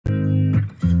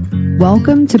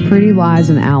Welcome to Pretty Lies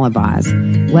and Alibis.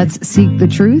 Let's seek the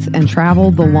truth and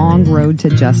travel the long road to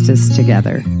justice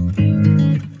together.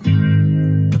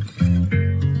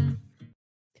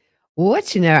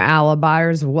 What you know,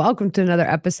 Alibis? Welcome to another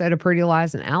episode of Pretty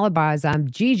Lies and Alibis. I'm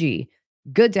Gigi.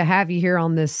 Good to have you here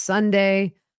on this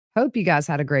Sunday. Hope you guys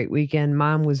had a great weekend.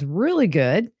 Mine was really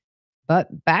good,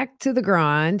 but back to the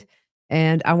grind.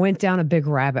 And I went down a big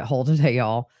rabbit hole today,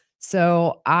 y'all.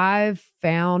 So I've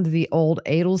found the old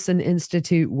Adelson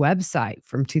Institute website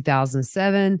from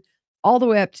 2007 all the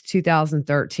way up to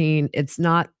 2013. It's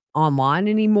not online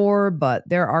anymore, but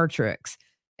there are tricks.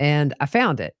 And I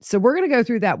found it. So we're going to go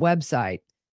through that website.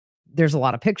 There's a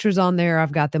lot of pictures on there.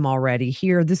 I've got them already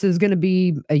here. This is going to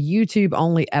be a YouTube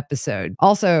only episode.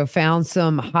 Also found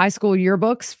some high school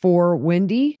yearbooks for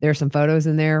Wendi. There's some photos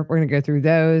in there. We're going to go through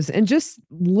those and just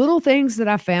little things that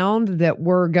I found that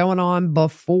were going on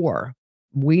before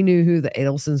we knew who the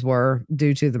Adelsons were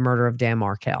due to the murder of Dan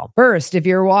Markel. First, if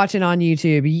you're watching on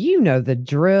YouTube, you know the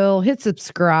drill. Hit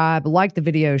subscribe, like the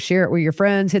video, share it with your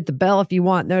friends, hit the bell if you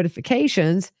want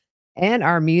notifications. And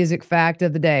our music fact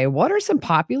of the day. What are some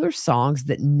popular songs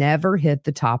that never hit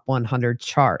the top 100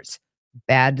 charts?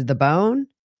 Bad to the Bone,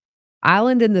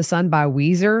 Island in the Sun by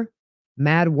Weezer,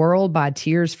 Mad World by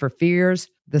Tears for Fears,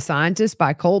 The Scientist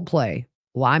by Coldplay,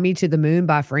 Fly Me to the Moon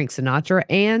by Frank Sinatra,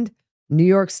 and New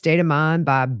York State of Mind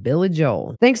by Billy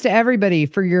Joel. Thanks to everybody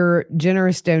for your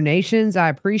generous donations. I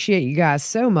appreciate you guys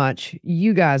so much.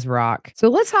 You guys rock. So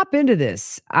let's hop into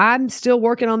this. I'm still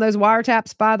working on those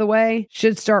wiretaps, by the way.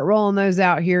 Should start rolling those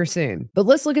out here soon. But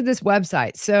let's look at this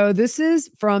website. So this is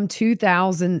from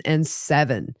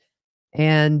 2007.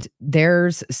 And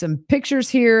there's some pictures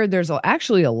here. There's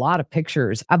actually a lot of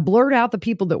pictures. I blurred out the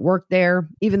people that worked there,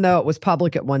 even though it was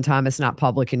public at one time. It's not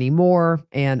public anymore.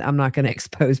 And I'm not going to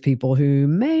expose people who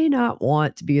may not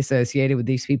want to be associated with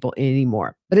these people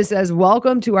anymore. But it says,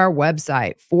 welcome to our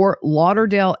website, Fort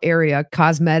Lauderdale area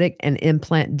cosmetic and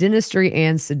implant dentistry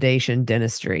and sedation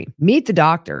dentistry. Meet the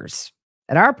doctors.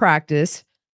 At our practice,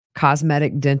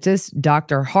 cosmetic dentist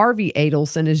Dr. Harvey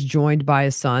Adelson is joined by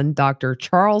his son, Dr.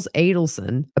 Charles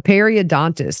Adelson, a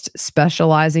periodontist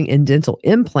specializing in dental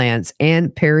implants and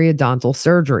periodontal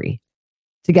surgery.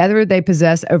 Together, they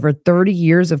possess over 30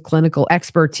 years of clinical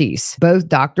expertise. Both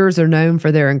doctors are known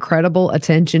for their incredible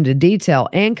attention to detail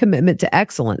and commitment to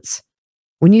excellence.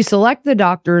 When you select the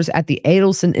doctors at the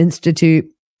Adelson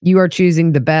Institute, you are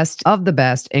choosing the best of the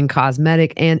best in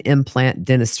cosmetic and implant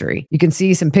dentistry. You can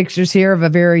see some pictures here of a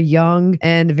very young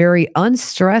and very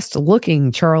unstressed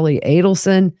looking Charlie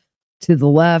Adelson. To the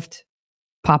left,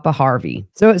 Papa Harvey.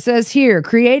 So it says here,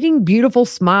 creating beautiful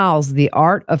smiles, the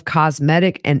art of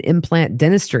cosmetic and implant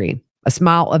dentistry. A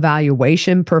smile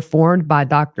evaluation performed by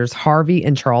Doctors Harvey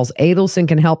and Charles Adelson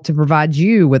can help to provide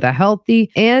you with a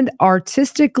healthy and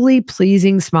artistically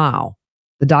pleasing smile.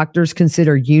 The doctors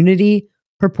consider unity,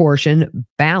 proportion,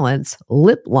 balance,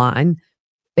 lip line,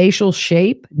 facial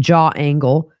shape, jaw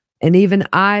angle, and even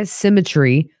eye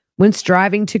symmetry when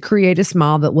striving to create a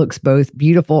smile that looks both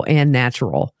beautiful and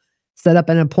natural. Set up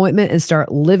an appointment and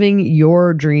start living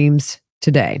your dreams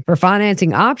today. For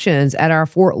financing options at our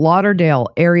Fort Lauderdale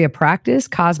area practice,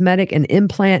 cosmetic and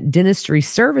implant dentistry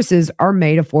services are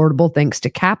made affordable thanks to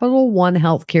Capital One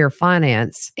Healthcare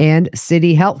Finance and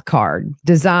City Health Card,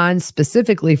 designed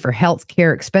specifically for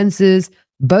healthcare expenses.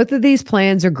 Both of these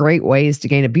plans are great ways to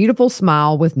gain a beautiful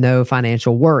smile with no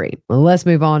financial worry. Well, let's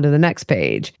move on to the next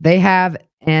page. They have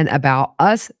an About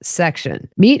Us section.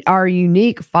 Meet our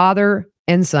unique father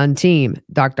and son team,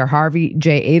 Dr. Harvey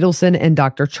J. Adelson and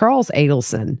Dr. Charles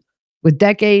Adelson. With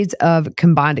decades of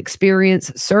combined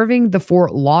experience serving the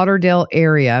Fort Lauderdale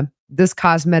area, this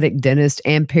cosmetic dentist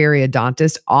and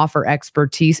periodontist offer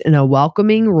expertise in a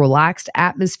welcoming, relaxed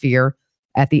atmosphere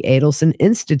at the Adelson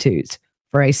Institute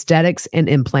for aesthetics and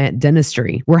implant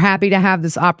dentistry. We're happy to have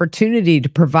this opportunity to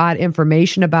provide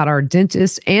information about our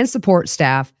dentists and support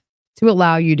staff to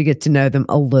allow you to get to know them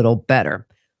a little better.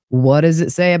 What does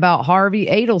it say about Harvey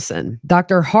Adelson?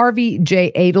 Dr. Harvey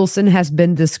J. Adelson has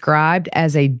been described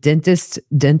as a dentist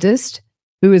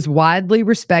who is widely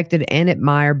respected and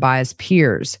admired by his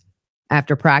peers.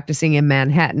 After practicing in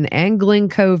Manhattan and Glen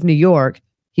Cove, New York,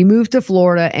 he moved to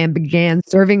Florida and began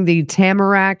serving the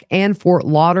Tamarack and Fort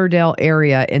Lauderdale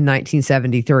area in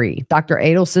 1973. Dr.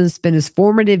 Adelson spent his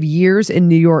formative years in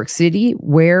New York City,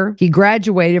 where he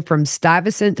graduated from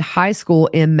Stuyvesant High School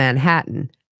in Manhattan.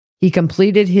 He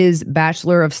completed his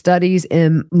Bachelor of Studies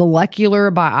in Molecular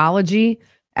Biology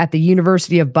at the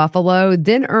University of Buffalo,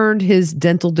 then earned his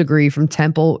dental degree from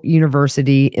Temple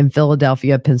University in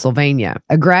Philadelphia, Pennsylvania.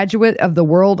 A graduate of the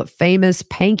world-famous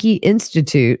Pankey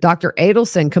Institute, Dr.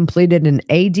 Adelson completed an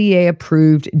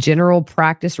ADA-approved general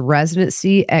practice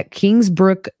residency at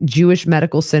Kingsbrook Jewish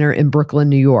Medical Center in Brooklyn,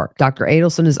 New York. Dr.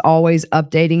 Adelson is always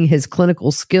updating his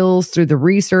clinical skills through the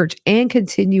research and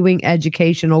continuing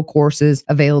educational courses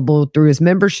available through his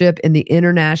membership in the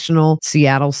International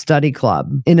Seattle Study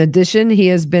Club. In addition, he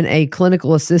has been a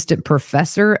clinical assistant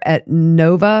professor at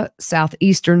Nova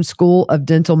Southeastern School of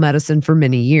Dental Medicine for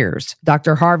many years.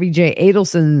 Dr. Harvey J.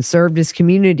 Adelson served his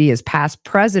community as past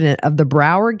president of the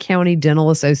Broward County Dental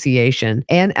Association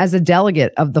and as a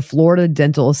delegate of the Florida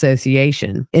Dental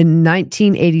Association. In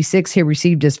 1986, he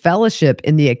received his fellowship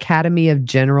in the Academy of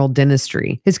General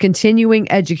Dentistry. His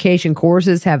continuing education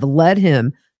courses have led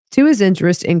him to his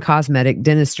interest in cosmetic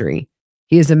dentistry.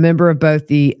 He is a member of both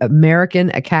the American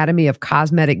Academy of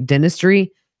Cosmetic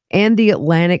Dentistry and the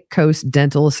Atlantic Coast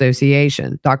Dental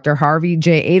Association. Dr. Harvey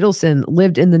J. Adelson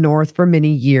lived in the North for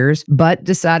many years, but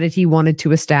decided he wanted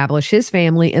to establish his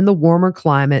family in the warmer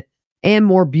climate and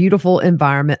more beautiful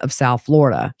environment of South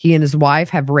Florida. He and his wife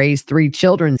have raised 3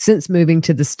 children since moving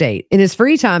to the state. In his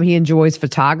free time, he enjoys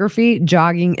photography,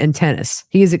 jogging, and tennis.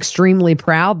 He is extremely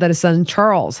proud that his son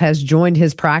Charles has joined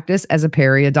his practice as a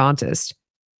periodontist.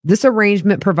 This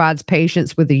arrangement provides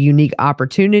patients with a unique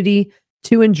opportunity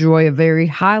to enjoy a very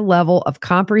high level of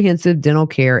comprehensive dental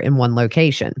care in one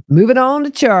location. Moving on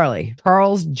to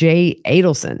Charles J.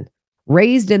 Adelson.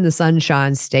 Raised in the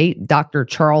Sunshine State, Dr.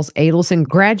 Charles Adelson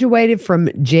graduated from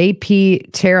J.P.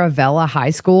 Taravella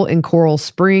High School in Coral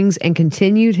Springs and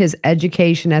continued his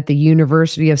education at the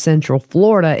University of Central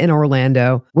Florida in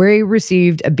Orlando, where he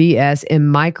received a BS in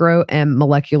micro and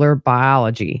molecular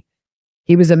biology.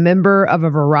 He was a member of a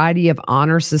variety of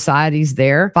honor societies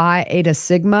there: Phi Eta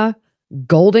Sigma,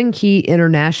 Golden Key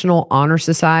International Honor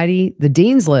Society, the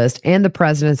Dean's List, and the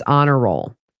President's Honor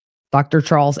Roll. Dr.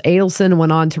 Charles Adelson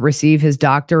went on to receive his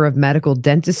Doctor of Medical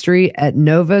Dentistry at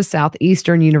Nova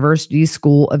Southeastern University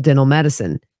School of Dental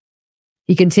Medicine.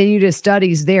 He continued his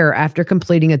studies there after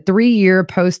completing a 3-year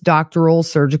postdoctoral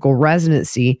surgical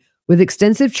residency with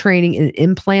extensive training in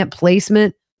implant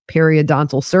placement,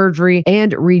 periodontal surgery,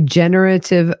 and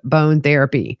regenerative bone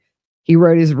therapy. He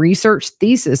wrote his research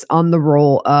thesis on the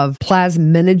role of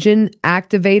plasminogen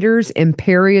activators in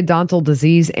periodontal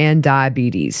disease and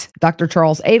diabetes. Dr.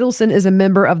 Charles Adelson is a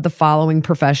member of the following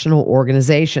professional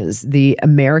organizations: the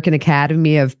American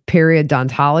Academy of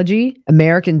Periodontology,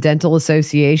 American Dental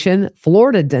Association,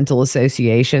 Florida Dental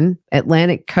Association,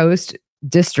 Atlantic Coast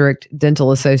District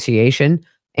Dental Association,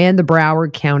 and the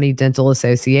Broward County Dental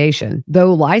Association.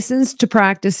 Though licensed to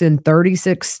practice in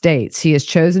 36 states, he has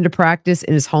chosen to practice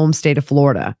in his home state of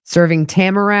Florida. Serving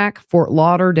Tamarack, Fort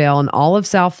Lauderdale, and all of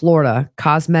South Florida,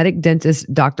 cosmetic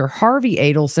dentist Dr. Harvey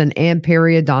Adelson and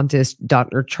periodontist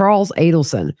Dr. Charles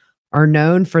Adelson are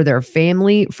known for their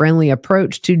family-friendly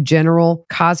approach to general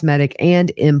cosmetic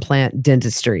and implant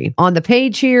dentistry. On the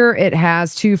page here, it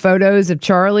has 2 photos of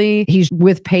Charlie. He's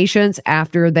with patients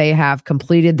after they have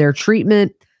completed their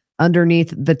treatment.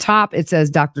 Underneath the top, it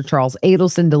says Dr. Charles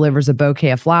Adelson delivers a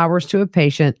bouquet of flowers to a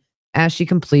patient as she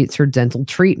completes her dental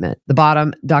treatment. The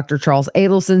bottom, Dr. Charles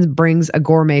Adelson brings a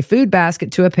gourmet food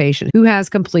basket to a patient who has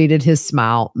completed his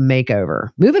smile makeover.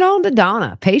 Moving on to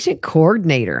Donna, patient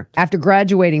coordinator. After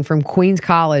graduating from Queens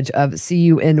College of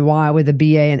CUNY with a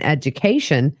BA in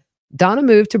education, Donna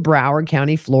moved to Broward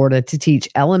County, Florida to teach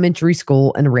elementary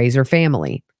school and raise her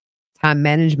family. Time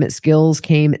management skills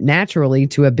came naturally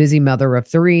to a busy mother of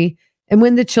 3, and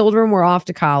when the children were off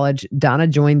to college, Donna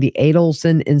joined the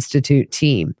Adelson Institute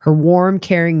team. Her warm,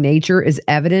 caring nature is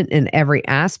evident in every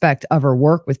aspect of her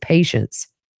work with patients.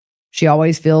 She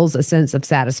always feels a sense of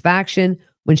satisfaction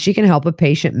when she can help a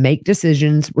patient make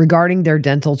decisions regarding their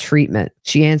dental treatment.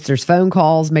 She answers phone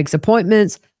calls, makes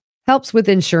appointments, helps with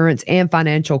insurance and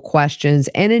financial questions,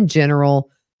 and in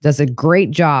general, does a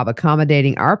great job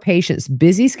accommodating our patients'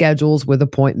 busy schedules with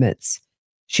appointments.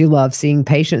 She loves seeing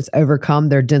patients overcome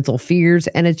their dental fears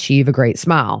and achieve a great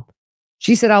smile.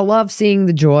 She said, "I love seeing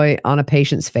the joy on a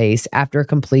patient's face after a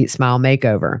complete smile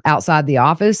makeover." Outside the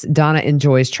office, Donna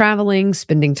enjoys traveling,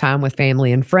 spending time with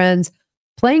family and friends,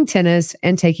 playing tennis,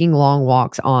 and taking long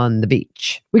walks on the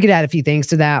beach. We could add a few things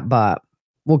to that, but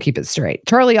we'll keep it straight.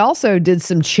 Charlie also did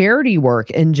some charity work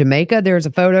in Jamaica. There's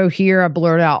a photo here. I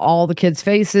blurred out all the kids'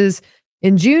 faces.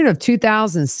 In June of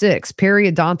 2006,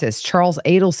 periodontist Charles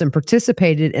Adelson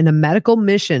participated in a medical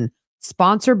mission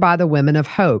sponsored by the Women of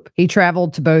Hope. He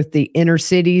traveled to both the inner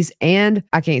cities and,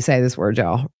 I can't say this word,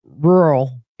 y'all,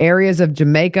 rural areas of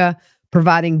Jamaica,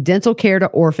 providing dental care to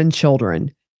orphan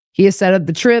children. He has set up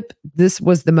the trip. This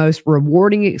was the most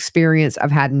rewarding experience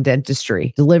I've had in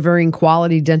dentistry, delivering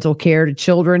quality dental care to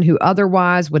children who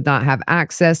otherwise would not have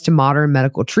access to modern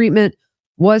medical treatment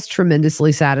was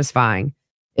tremendously satisfying.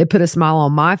 It put a smile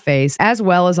on my face as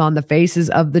well as on the faces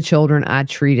of the children I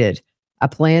treated. I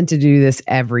plan to do this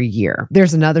every year.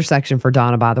 There's another section for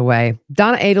Donna, by the way.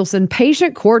 Donna Adelson,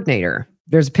 patient coordinator.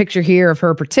 There's a picture here of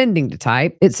her pretending to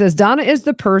type. It says, Donna is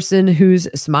the person whose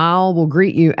smile will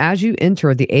greet you as you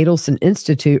enter the Adelson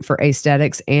Institute for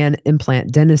Aesthetics and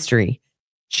Implant Dentistry.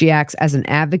 She acts as an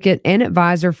advocate and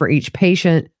advisor for each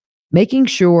patient, making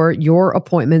sure your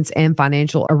appointments and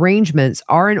financial arrangements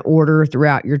are in order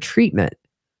throughout your treatment.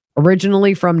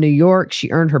 Originally from New York,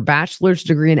 she earned her bachelor's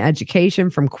degree in education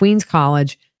from Queens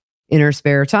College. In her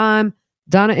spare time,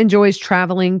 Donna enjoys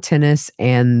traveling, tennis,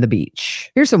 and the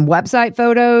beach. Here's some website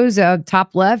photos.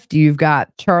 Top left, you've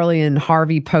got Charlie and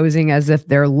Harvey posing as if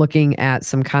they're looking at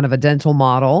some kind of a dental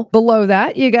model. Below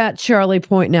that, you got Charlie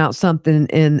pointing out something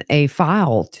in a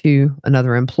file to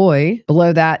another employee.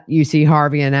 Below that, you see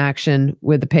Harvey in action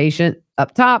with the patient.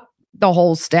 Up top, the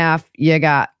whole staff, you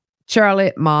got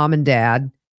Charlie, mom, and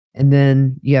dad. And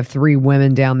then you have 3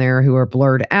 women down there who are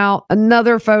blurred out.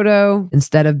 Another photo,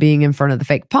 instead of being in front of the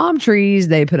fake palm trees,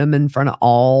 they put them in front of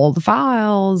all the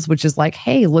files, which is like,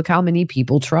 hey, look how many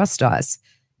people trust us.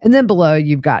 And then below,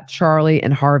 you've got Charlie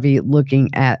and Harvey looking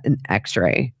at an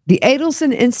x-ray. The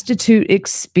Adelson Institute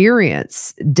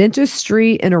experience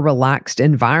dentistry in a relaxed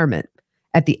environment.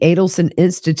 At the Adelson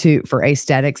Institute for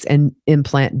Aesthetics and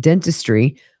Implant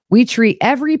Dentistry, we treat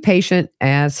every patient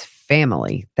as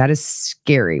family. That is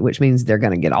scary, which means they're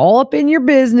going to get all up in your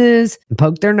business and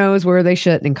poke their nose where they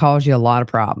shouldn't and cause you a lot of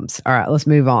problems. All right, let's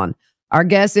move on. Our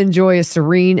guests enjoy a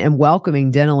serene and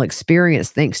welcoming dental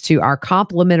experience thanks to our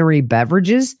complimentary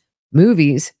beverages,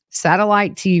 movies,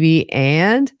 satellite TV,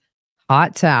 and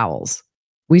hot towels.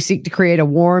 We seek to create a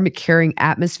warm, caring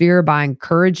atmosphere by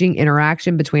encouraging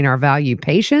interaction between our valued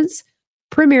patients,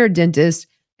 premier dentists,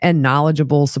 and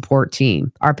knowledgeable support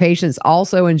team. Our patients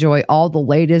also enjoy all the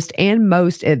latest and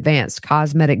most advanced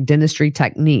cosmetic dentistry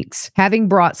techniques. Having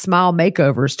brought smile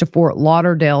makeovers to Fort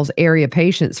Lauderdale's area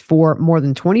patients for more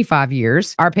than 25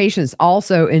 years, our patients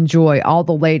also enjoy all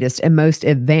the latest and most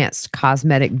advanced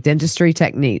cosmetic dentistry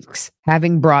techniques.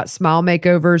 Having brought smile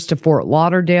makeovers to Fort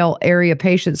Lauderdale area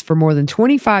patients for more than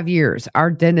 25 years, our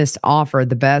dentists offer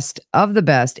the best of the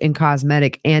best in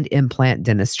cosmetic and implant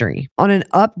dentistry. On an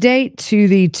update to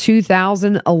the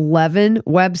 2011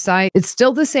 website, it's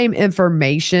still the same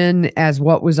information as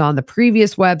what was on the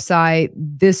previous website.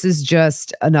 This is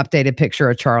just an updated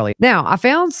picture of Charlie. Now, I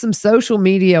found some social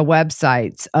media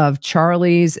websites of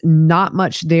Charlie's, not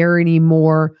much there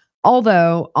anymore.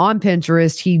 Although on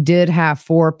Pinterest, he did have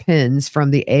 4 pins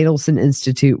from the Adelson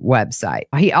Institute website.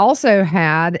 He also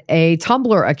had a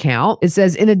Tumblr account. It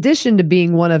says, in addition to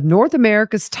being one of North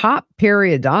America's top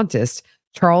periodontists,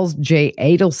 Charles J.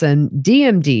 Adelson,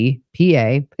 DMD,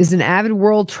 PA, is an avid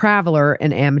world traveler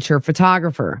and amateur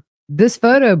photographer. This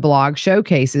photo blog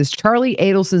showcases Charlie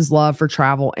Adelson's love for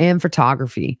travel and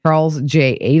photography. Charles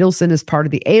J. Adelson is part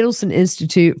of the Adelson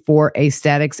Institute for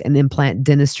Aesthetics and Implant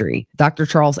Dentistry. Dr.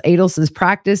 Charles Adelson's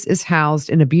practice is housed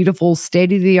in a beautiful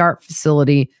state-of-the-art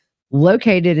facility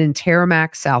located in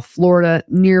Tarmac, South Florida,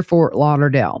 near Fort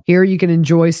Lauderdale. Here you can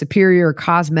enjoy superior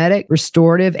cosmetic,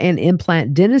 restorative, and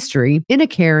implant dentistry in a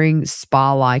caring,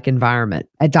 spa-like environment.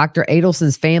 At Dr.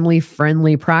 Adelson's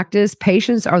family-friendly practice,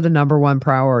 patients are the #1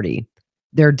 priority.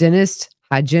 Their dentist,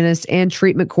 hygienist, and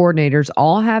treatment coordinators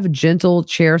all have gentle,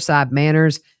 chairside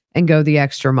manners and go the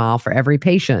extra mile for every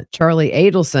patient. Charlie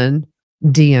Adelson,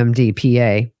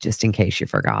 DMDPA, just in case you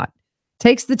forgot,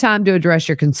 takes the time to address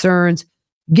your concerns,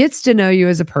 gets to know you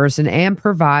as a person, and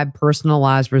provide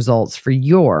personalized results for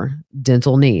your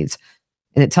dental needs.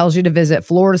 And it tells you to visit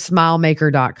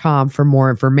floridasmilemaker.com for more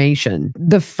information.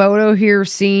 The photo here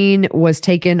seen was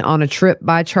taken on a trip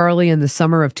by Charlie in the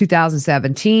summer of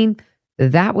 2017.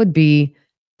 That would be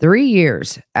 3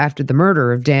 years after the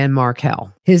murder of Dan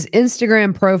Markell. His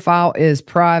Instagram profile is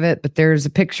private, but there's a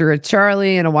picture of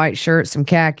Charlie in a white shirt, some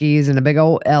khakis, and a big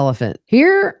old elephant.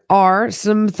 Here are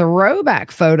some throwback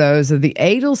photos of the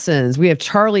Adelsons. We have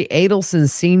Charlie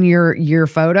Adelson's senior year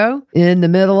photo. In the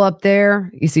middle up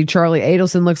there, you see Charlie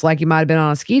Adelson looks like he might have been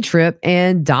on a ski trip,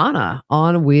 and Donna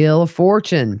on Wheel of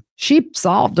Fortune. She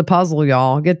solved a puzzle,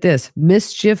 y'all. Get this,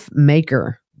 Mischief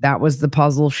Maker. That was the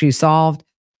puzzle she solved.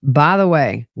 By the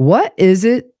way, what is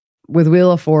it with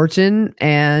Wheel of Fortune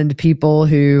and people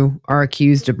who are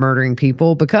accused of murdering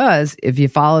people? Because if you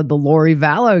followed the Lori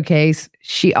Vallow case,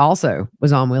 she also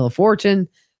was on Wheel of Fortune.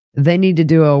 They need to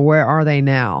do a Where Are They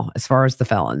Now as far as the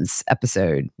felons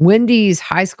episode. Wendy's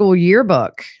high school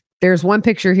yearbook. There's one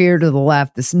picture here to the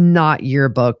left that's not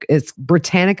yearbook. It's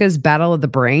Britannica's Battle of the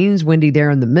Brains, Wendi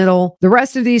there in the middle. The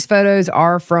rest of these photos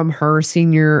are from her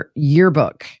senior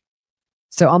yearbook.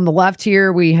 So on the left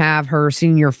here, we have her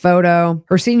senior photo.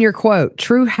 Her senior quote,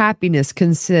 "True happiness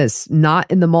consists not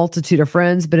in the multitude of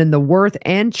friends, but in the worth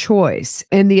and choice.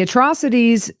 And the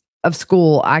atrocities of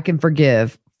school I can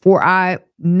forgive, for I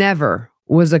never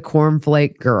was a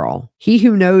cornflake girl. He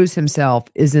who knows himself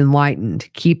is enlightened.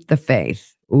 Keep the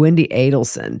faith." Wendi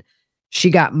Adelson. She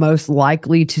got most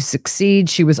likely to succeed.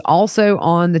 She was also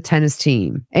on the tennis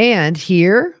team. And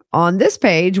here on this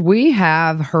page, we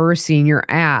have her senior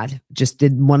ad. Just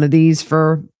did one of these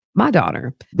for my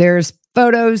daughter. There's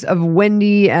photos of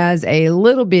Wendi as a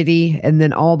little bitty and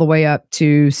then all the way up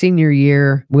to senior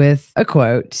year with a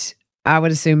quote I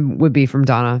would assume would be from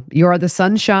Donna. "You are the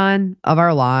sunshine of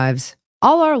our lives.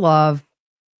 All our love.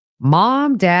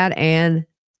 Mom, Dad, and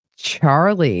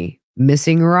Charlie."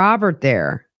 Missing Robert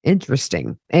there.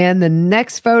 Interesting. And the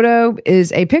next photo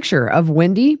is a picture of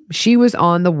Wendi. She was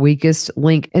on the weakest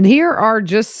link. And here are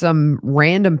just some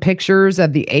random pictures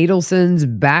of the Adelsons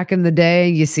back in the day.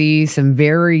 You see some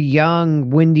very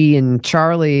young Wendi and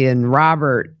Charlie and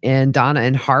Robert and Donna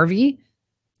and Harvey.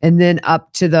 And then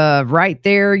up to the right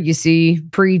there, you see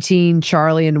preteen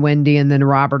Charlie and Wendi, and then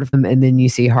Robert. And then you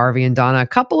see Harvey and Donna. A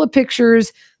couple of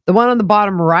pictures. The one on the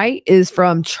bottom right is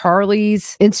from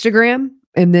Charlie's Instagram.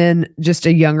 And then just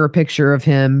a younger picture of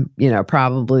him,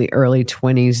 probably early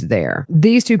 20s there.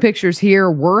 These two pictures here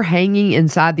were hanging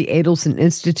inside the Adelson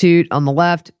Institute. On the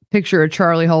left, picture of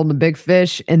Charlie holding a big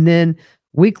fish. And then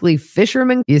weekly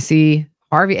fisherman, you see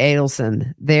Harvey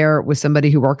Adelson there with somebody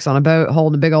who works on a boat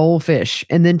holding a big old fish.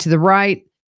 And then to the right,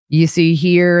 you see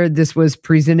here, this was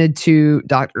presented to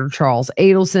Dr. Charles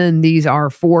Adelson. These are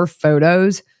 4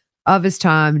 photos of his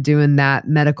time doing that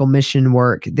medical mission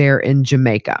work there in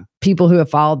Jamaica. People who have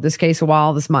followed this case a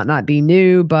while, this might not be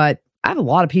new, but I have a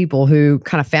lot of people who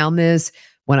kind of found this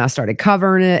when I started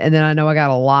covering it. And then I know I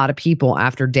got a lot of people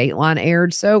after Dateline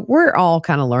aired. So we're all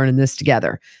kind of learning this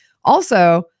together.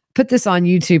 Also, put this on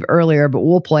YouTube earlier, but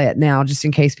we'll play it now just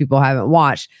in case people haven't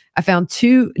watched. I found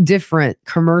 2 different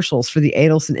commercials for the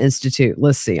Adelson Institute.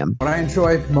 Let's see them. What I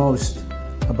enjoy most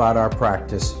about our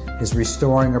practice is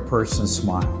restoring a person's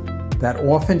smile. That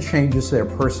often changes their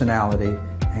personality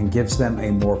and gives them a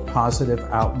more positive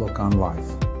outlook on life.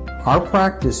 Our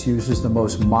practice uses the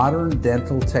most modern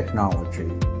dental technology,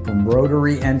 from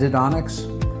rotary endodontics,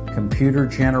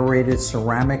 computer-generated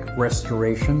ceramic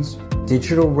restorations,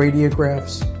 digital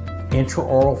radiographs,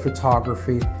 intraoral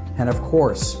photography, and of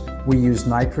course, we use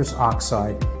nitrous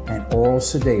oxide and oral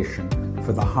sedation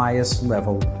for the highest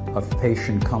level of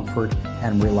patient comfort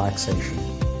and relaxation.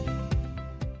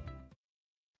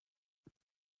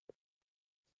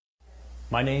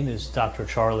 My name is Dr.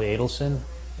 Charlie Adelson,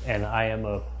 and I am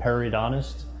a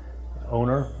periodontist,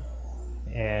 owner,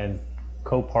 and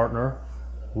co-partner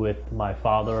with my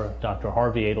father, Dr.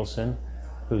 Harvey Adelson,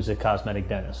 who's a cosmetic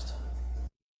dentist.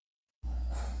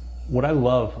 What I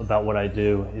love about what I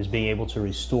do is being able to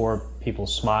restore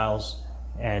people's smiles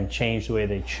and change the way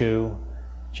they chew,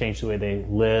 change the way they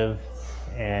live,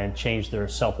 and change their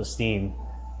self-esteem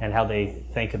and how they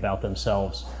think about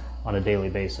themselves on a daily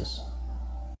basis.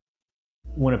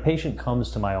 When a patient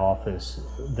comes to my office,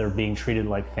 they're being treated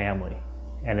like family,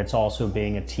 and it's also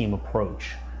being a team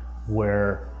approach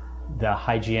where the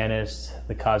hygienist,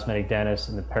 the cosmetic dentist,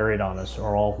 and the periodontist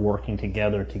are all working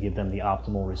together to give them the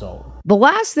optimal result. The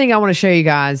last thing I want to show you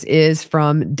guys is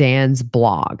from Dan's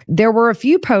blog. There were a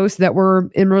few posts that were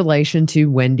in relation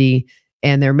to Wendi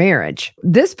and their marriage.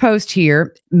 This post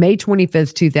here, May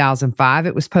 25th, 2005,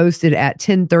 it was posted at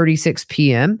 10:36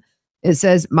 p.m. It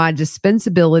says, "My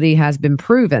dispensability has been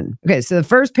proven." Okay, so the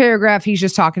first paragraph, he's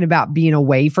just talking about being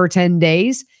away for 10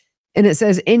 days. And it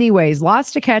says, "Anyways,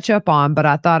 lots to catch up on, but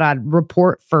I thought I'd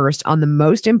report first on the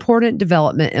most important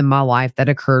development in my life that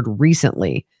occurred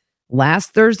recently.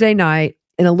 Last Thursday night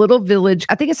in a little village,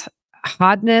 I think it's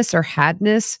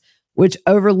Hadness, which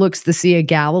overlooks the Sea of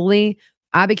Galilee,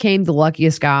 I became the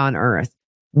luckiest guy on earth.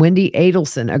 Wendi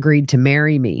Adelson agreed to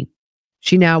marry me.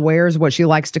 She now wears what she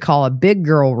likes to call a big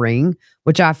girl ring,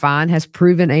 which I find has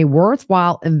proven a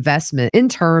worthwhile investment in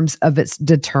terms of its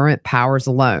deterrent powers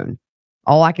alone.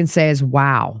 All I can say is,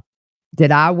 wow,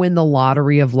 did I win the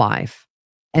lottery of life?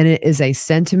 And it is a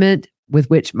sentiment with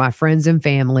which my friends and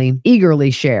family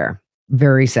eagerly share."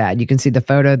 Very sad. You can see the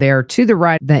photo there to the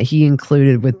right that he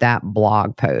included with that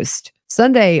blog post.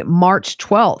 Sunday, March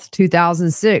 12th,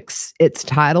 2006. It's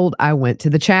titled, "I Went to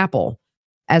the Chapel."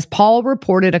 As Paul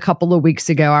reported a couple of weeks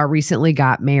ago, I recently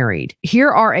got married. Here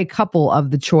are a couple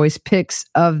of the choice pics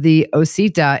of the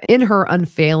Osita in her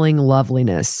unfailing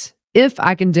loveliness. If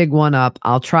I can dig one up,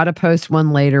 I'll try to post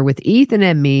one later with Ethan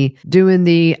and me doing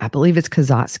the, I believe it's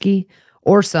Kazatski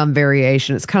or some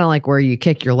variation. It's kind of like where you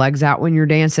kick your legs out when you're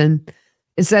dancing.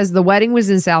 It says the wedding was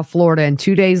in South Florida, and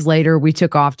 2 days later, we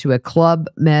took off to a Club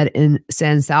Med in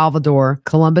San Salvador,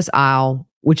 Columbus Isle,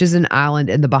 which is an island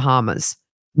in the Bahamas.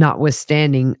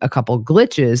 Notwithstanding a couple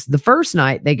glitches, the first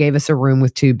night they gave us a room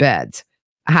with 2 beds.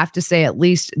 I have to say, at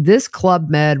least this Club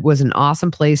Med was an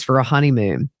awesome place for a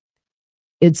honeymoon.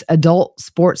 It's adult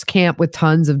sports camp with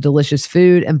tons of delicious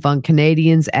food and fun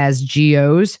Canadians as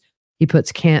GOs. He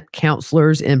puts camp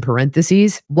counselors in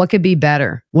parentheses. What could be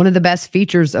better? One of the best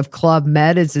features of Club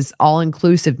Med is its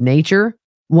all-inclusive nature.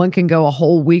 One can go a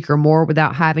whole week or more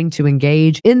without having to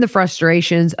engage in the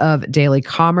frustrations of daily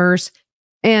commerce.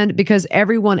 And because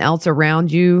everyone else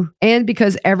around you, and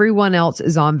because everyone else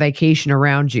is on vacation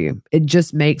around you, it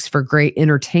just makes for great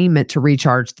entertainment to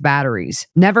recharge the batteries.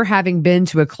 Never having been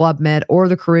to a Club Med or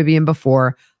the Caribbean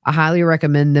before, I highly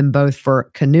recommend them both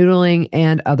for canoodling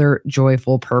and other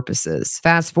joyful purposes.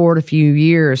 Fast forward a few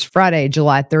years, Friday,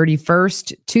 July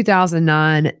 31st,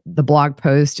 2009, the blog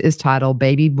post is titled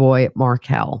Baby Boy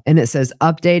Markel, and it says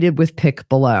updated with pic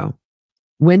below.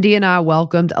 Wendi and I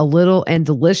welcomed a little and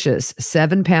delicious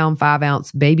 7-pound,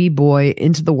 5-ounce baby boy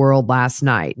into the world last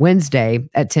night, Wednesday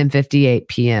at 10:58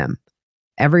 p.m.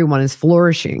 Everyone is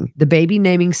flourishing. The baby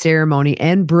naming ceremony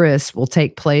and bris will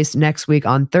take place next week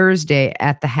on Thursday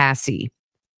at the Hassie.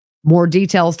 More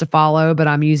details to follow, but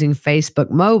I'm using Facebook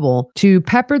Mobile to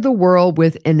pepper the world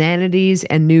with inanities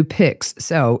and new pics.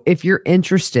 So if you're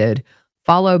interested,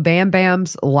 follow Bam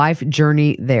Bam's life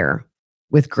journey there.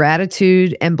 With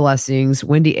gratitude and blessings,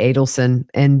 Wendi Adelson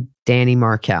and Danny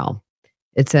Markel.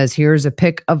 It says, here's a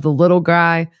pic of the little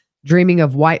guy dreaming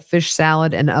of whitefish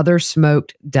salad and other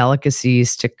smoked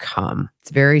delicacies to come.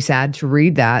 It's very sad to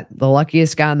read that. The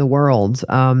luckiest guy in the world.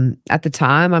 At the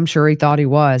time, I'm sure he thought he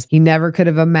was. He never could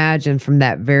have imagined from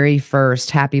that very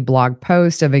first happy blog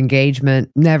post of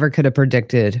engagement, never could have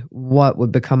predicted what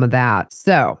would become of that.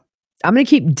 So I'm going to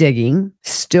keep digging,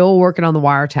 still working on the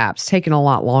wiretaps, taking a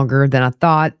lot longer than I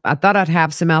thought. I thought I'd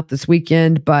have some out this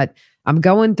weekend, but I'm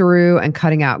going through and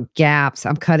cutting out gaps.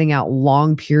 I'm cutting out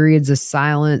long periods of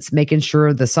silence, making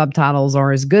sure the subtitles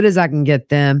are as good as I can get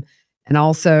them, and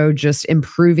also just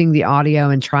improving the audio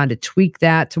and trying to tweak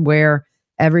that to where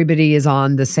everybody is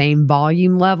on the same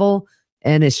volume level.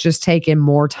 And it's just taken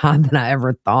more time than I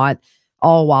ever thought,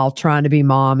 all while trying to be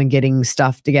mom and getting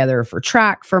stuff together for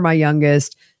track for my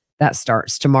youngest. That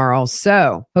starts tomorrow.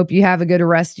 So hope you have a good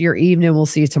rest of your evening. We'll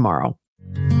see you tomorrow.